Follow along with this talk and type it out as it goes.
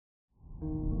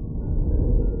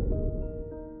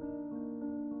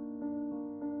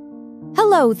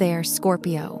Hello there,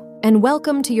 Scorpio, and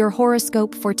welcome to your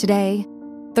horoscope for today,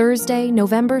 Thursday,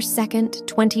 November 2nd,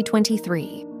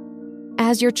 2023.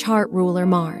 As your chart ruler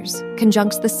Mars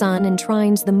conjuncts the Sun and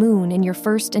trines the Moon in your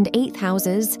 1st and 8th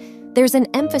houses, there's an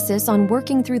emphasis on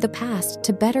working through the past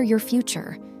to better your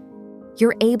future.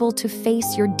 You're able to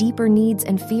face your deeper needs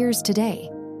and fears today.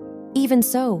 Even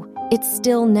so, it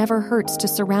still never hurts to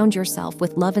surround yourself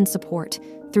with love and support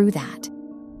through that.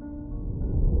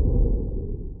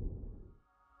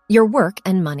 Your work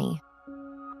and money.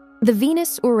 The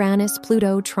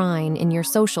Venus-Uranus-Pluto trine in your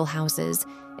social houses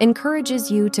encourages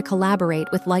you to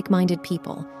collaborate with like-minded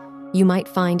people. You might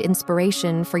find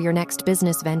inspiration for your next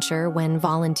business venture when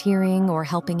volunteering or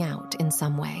helping out in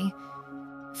some way.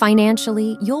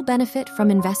 Financially, you'll benefit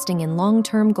from investing in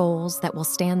long-term goals that will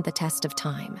stand the test of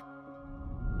time.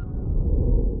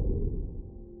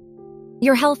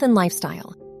 Your health and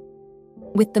lifestyle.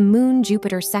 With the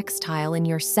Moon-Jupiter sextile in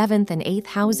your 7th and 8th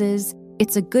houses,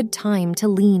 it's a good time to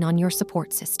lean on your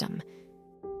support system.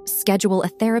 Schedule a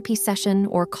therapy session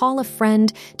or call a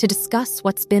friend to discuss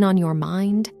what's been on your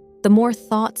mind. The more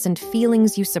thoughts and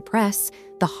feelings you suppress,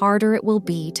 the harder it will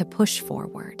be to push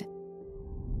forward.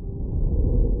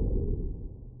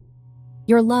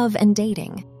 Your love and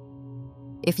dating.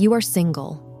 If you are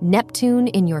single, Neptune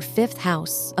in your 5th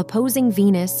house, opposing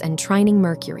Venus and trining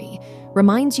Mercury,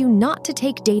 reminds you not to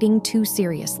take dating too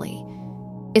seriously.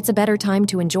 It's a better time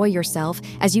to enjoy yourself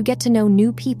as you get to know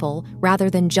new people rather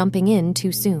than jumping in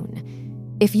too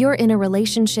soon. If you're in a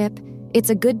relationship, it's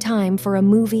a good time for a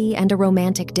movie and a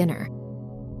romantic dinner.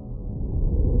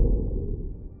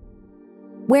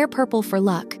 Wear purple for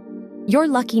luck. Your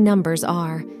lucky numbers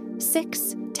are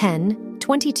 6, 10,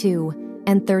 22,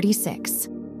 and 36.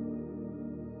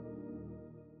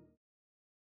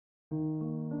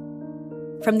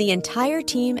 From the entire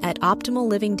team at Optimal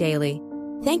Living Daily,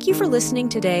 thank you for listening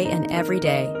today and every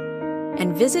day.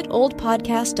 And visit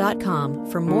oldpodcast.com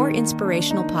for more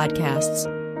inspirational podcasts.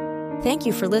 Thank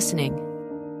you for listening.